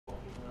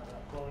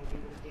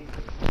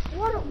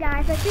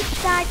guys, I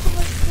just died from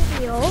this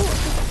video, which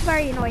is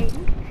very annoying.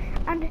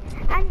 And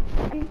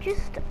I'm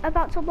just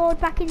about to load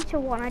back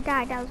into one. I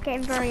died, I was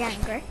getting very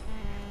angry.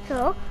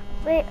 So,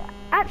 we're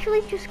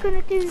actually just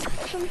going to do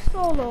some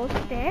solos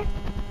today.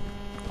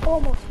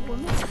 Almost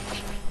won.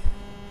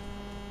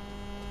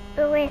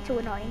 Way too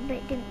annoying, but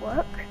it didn't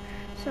work.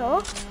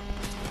 So,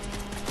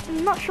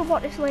 I'm not sure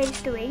what this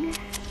lady's doing.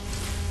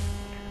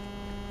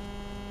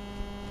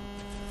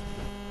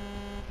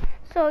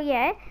 So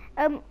yeah,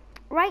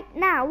 right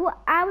now,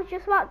 I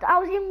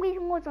was in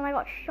Weedon Woods and I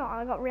got shot.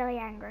 I got really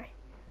angry.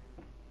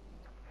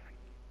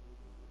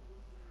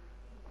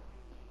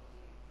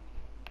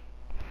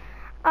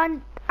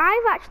 And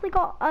I've actually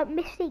got a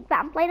Mystique, but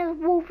I'm playing as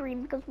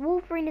Wolverine because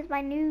Wolverine is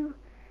my new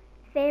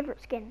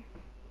favourite skin.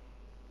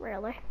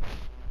 Really.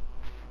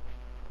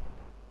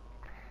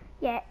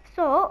 Yeah,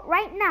 so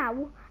right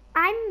now,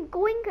 I'm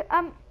going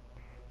to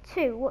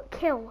kill.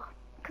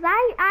 Because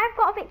I've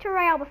got a victory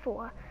royale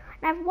before.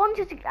 And I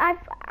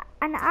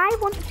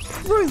wanted to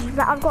prove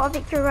that I've got a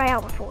victory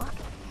royale before.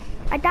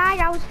 I died,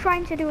 I was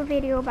trying to do a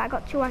video, but I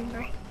got too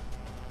angry.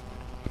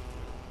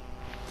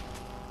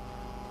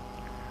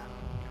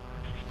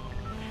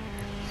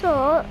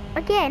 So,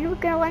 again, we're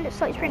going to land at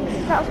Salt Springs.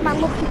 That was my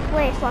lucky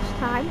place last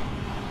time.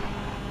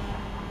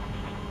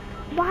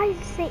 Why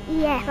does it say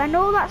EF? I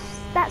know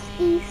that's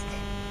east.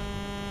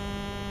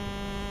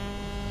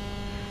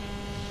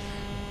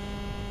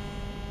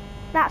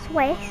 That's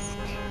west.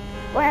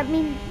 Well, I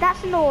mean,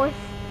 that's north.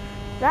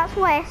 That's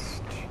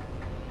west.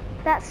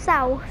 That's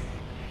south.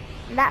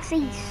 That's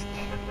east.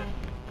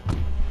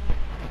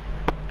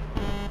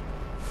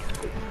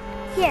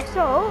 Yeah,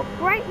 so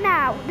right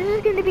now, this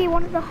is going to be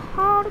one of the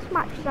hardest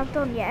matches I've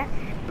done yet,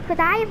 because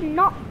I have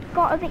not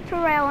got a victory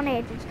royale on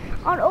ages.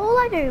 And all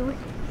I do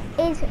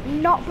is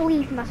not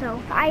believe in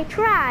myself. I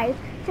try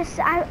to,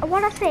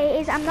 what I say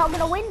is I'm not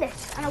going to win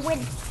this, and I win.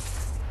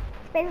 It's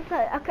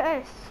basically a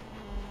curse.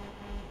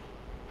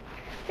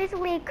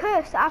 Basically a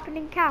curse that happened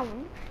in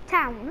town,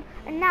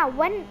 and now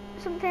when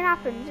something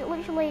happens, it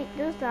literally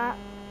does that.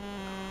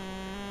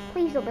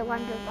 Please don't be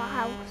landed at that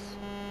house.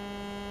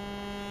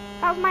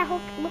 That was my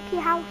lucky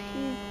house,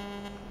 you...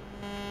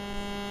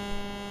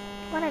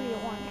 whatever you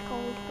want it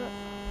called, but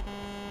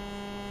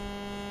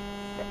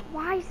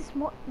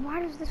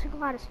why does this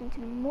glider seem to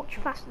be much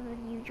faster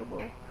than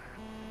usual?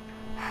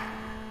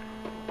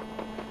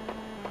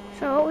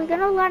 So we're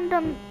gonna land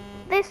on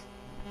this,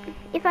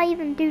 if I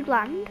even do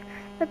land,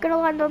 we're gonna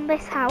land on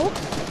this house.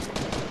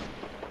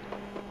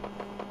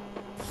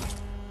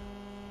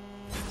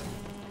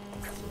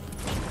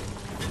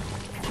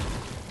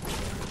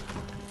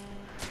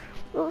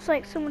 Looks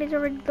like somebody's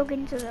already dug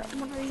into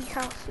one of these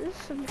houses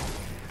and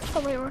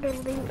probably already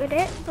looted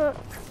it, but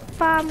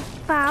bam,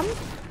 bam.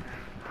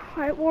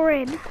 Right, we're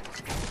in.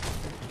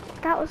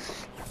 That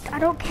was... I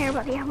don't care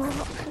about the ammo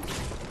boxes.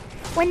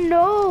 When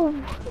no!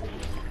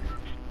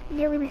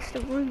 Nearly missed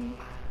a room.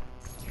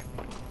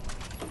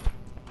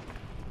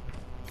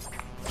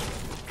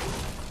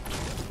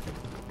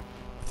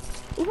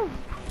 Ooh.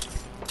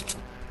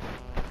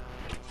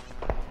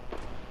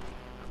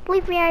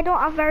 Believe me, I don't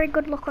have very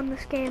good luck on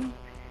this game.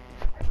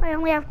 I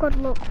only have good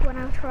luck when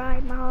I try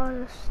my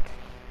hardest.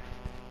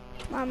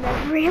 Man,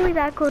 they're really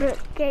that good at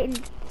getting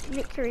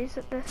victories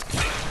at this.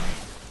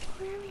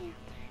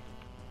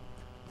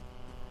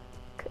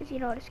 Because you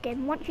know this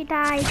game, once you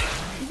die,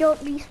 you don't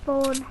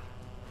respawn.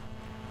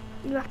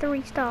 You have to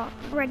restart,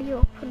 ready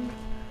up and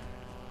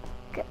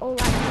get all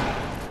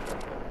that.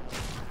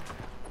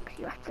 Because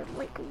you have to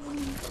like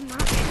leave the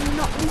match and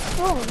not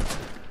respawn.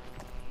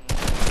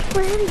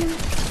 Brilliant.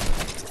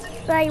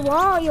 There you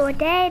are, you're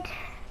dead.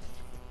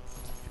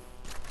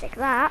 Take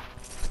that.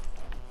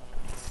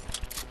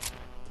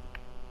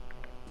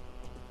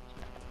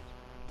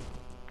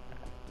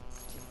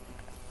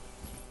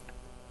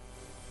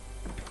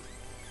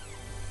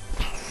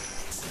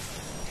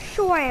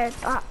 Sure, I heard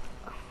that.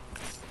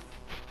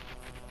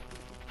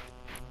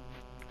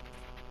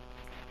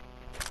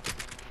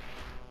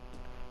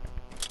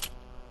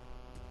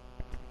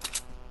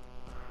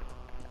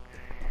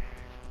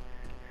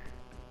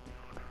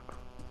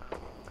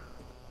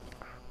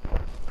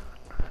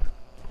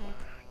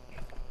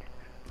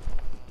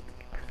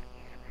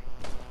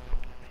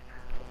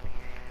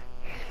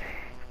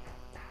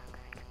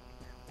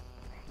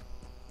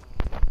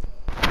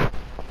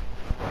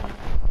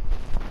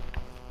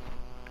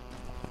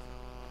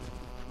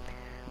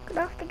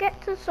 Gonna have to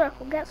get to the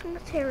circle, get some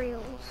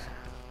materials.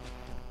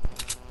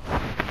 I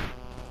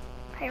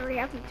already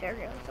have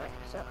materials, right?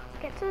 So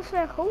get to the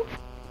circle.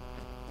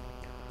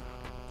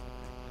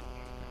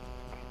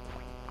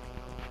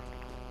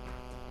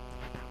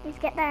 Need to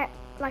get there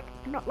like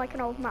not like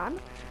an old man.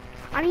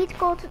 I need to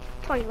go to the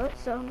toilet,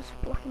 so I'm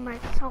just blocking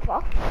myself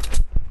off.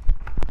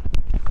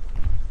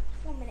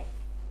 1 minute.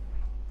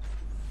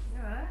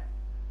 Yeah.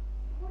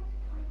 What's the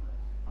toilet?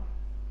 Oh,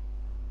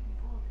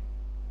 important.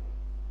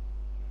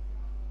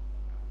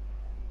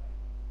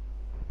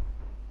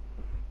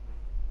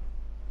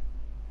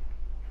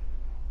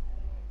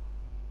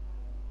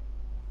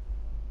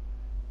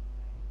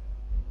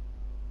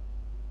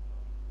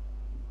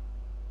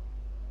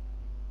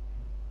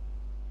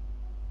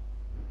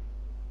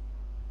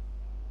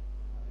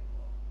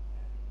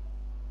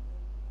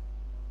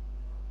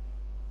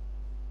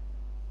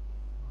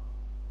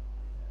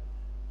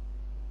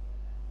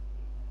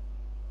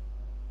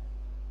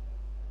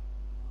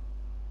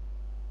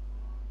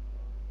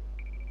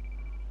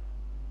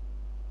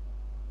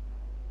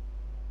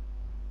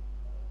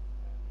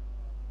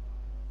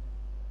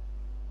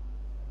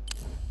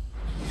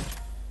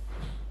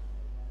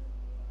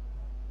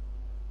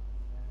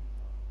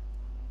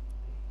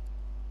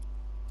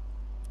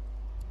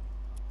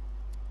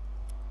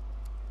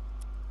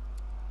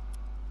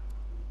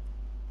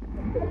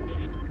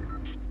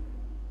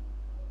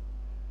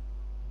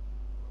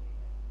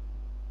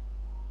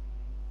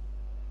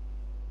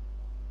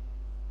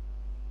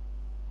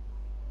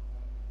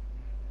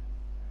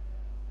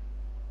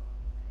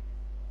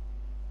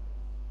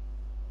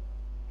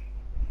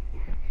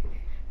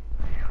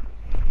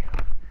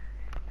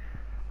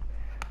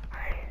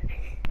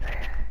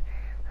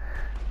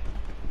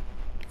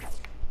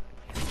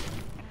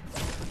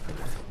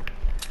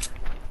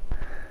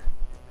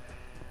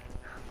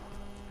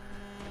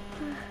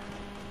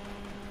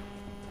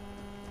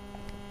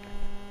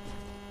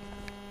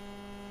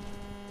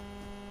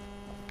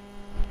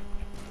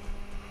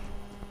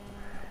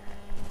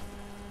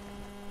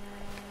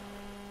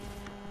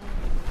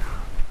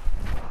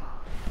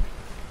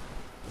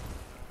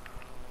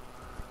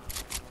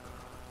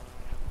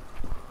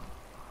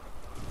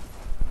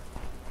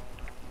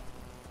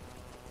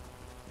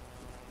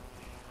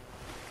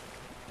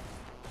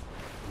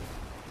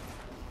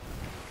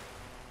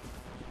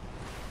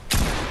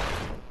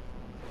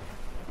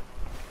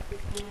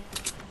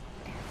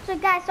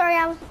 guys, sorry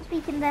I wasn't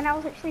speaking then, I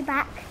was actually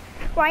back.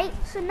 Right,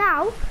 so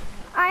now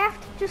I have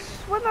to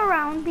just swim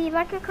around, be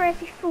like a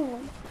crazy fool,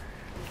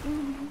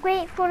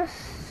 wait for a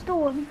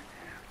storm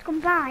to come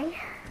by.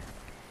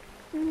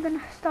 I'm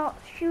gonna start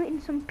shooting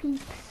some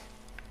peeps.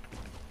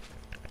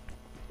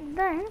 And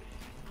then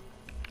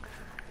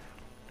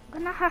I'm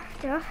gonna have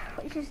to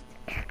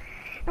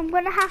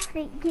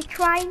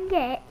try and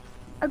get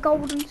a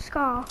golden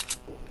scar.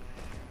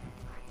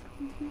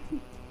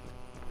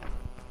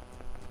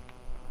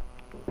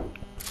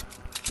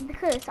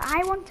 Because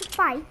I want to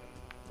fight.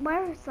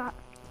 Where is that?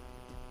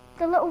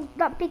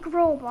 That big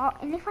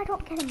robot, and if I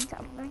don't get him,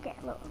 I'm gonna get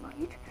a little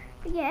annoyed.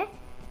 But yeah,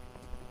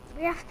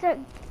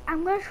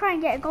 I'm gonna try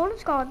and get a golden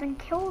scar, then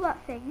kill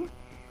that thing,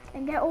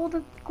 and get all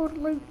the good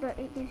loot that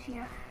it gives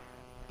you.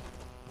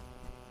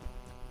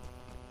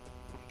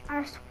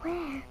 I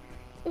swear,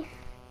 if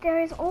there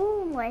is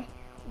only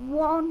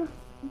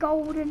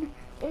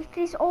if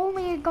there's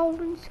only a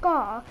golden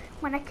scar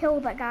when I kill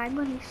that guy, I'm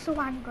gonna be so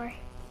angry.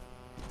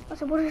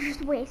 I would have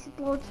just wasted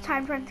loads of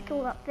time trying to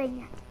kill that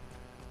thing.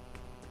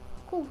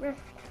 Cool rift,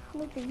 I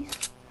love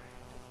these.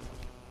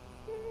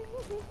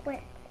 Wait,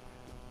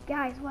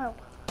 guys, well.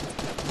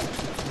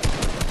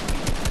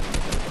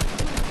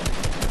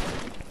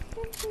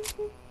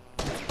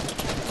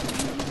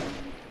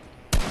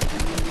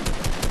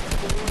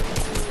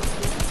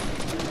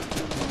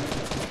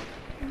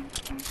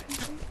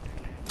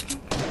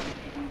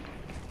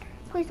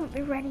 Please don't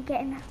be ready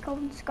getting a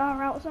golden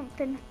scar out or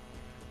something.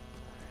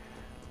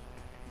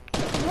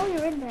 I know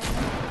you're in there.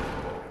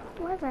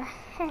 Where the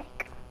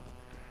heck?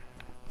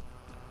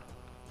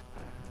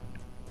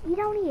 You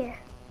down here?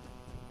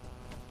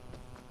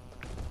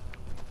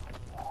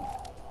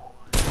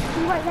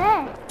 You right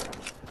there?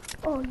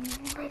 Oh, you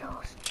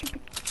little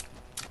stupid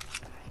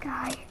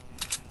guy.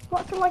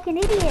 What's like an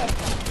idiot?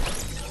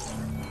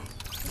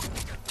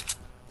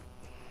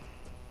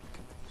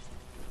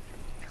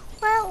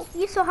 Well,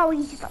 you saw how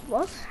easy that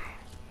was.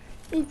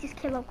 Easiest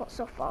kill I've got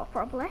so far,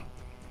 probably.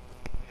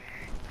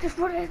 Just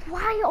wondering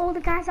why all the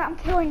guys that I'm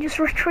killing just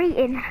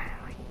retreating.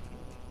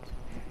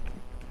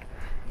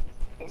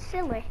 It's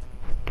silly.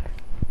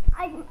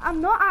 I'm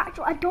not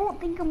actually. I don't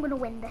think I'm gonna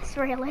win this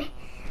really.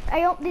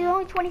 There's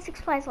only 26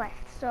 players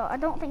left, so I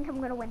don't think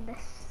I'm gonna win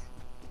this.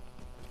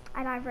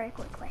 I die very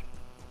quickly.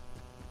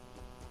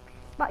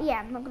 But yeah,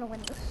 I'm not gonna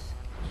win this.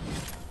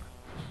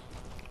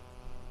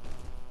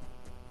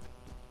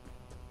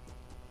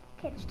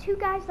 Okay, there's 2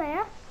 guys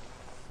there,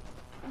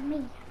 and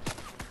me.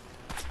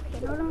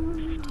 Okay, no.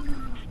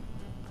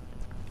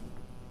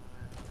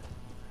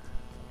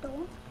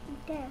 Don't you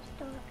dare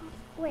start.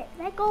 Wait,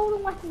 they're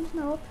golden weapons,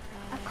 no.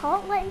 I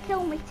can't let him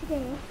kill me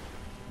today.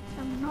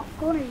 I'm not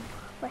gonna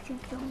let him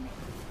kill me.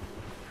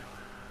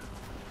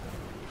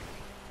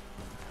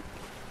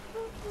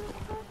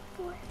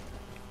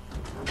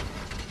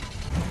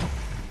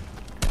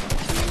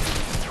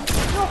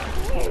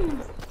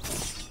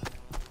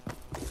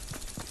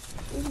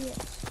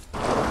 Idiots.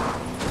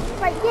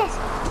 Right, yes.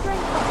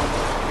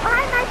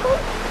 Bye, Michael.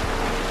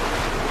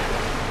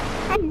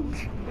 And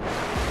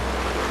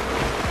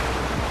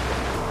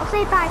I'll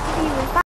say bye to viewers. Bye.